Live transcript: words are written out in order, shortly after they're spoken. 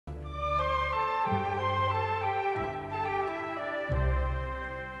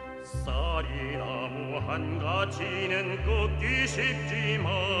파리나무 한 가지는 꺾기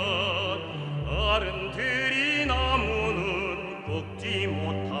쉽지만 다른 들이나무는 꺾지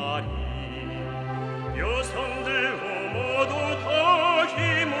못하리. 녀성들도 모두 다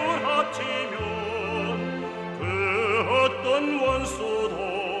힘을 합치면 그 어떤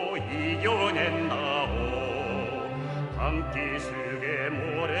원수도 이겨낸다오. 산기슭에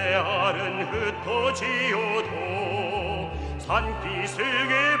모래알은 흩어지어도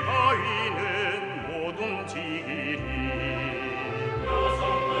산기슭의 바위는 못 움직이리.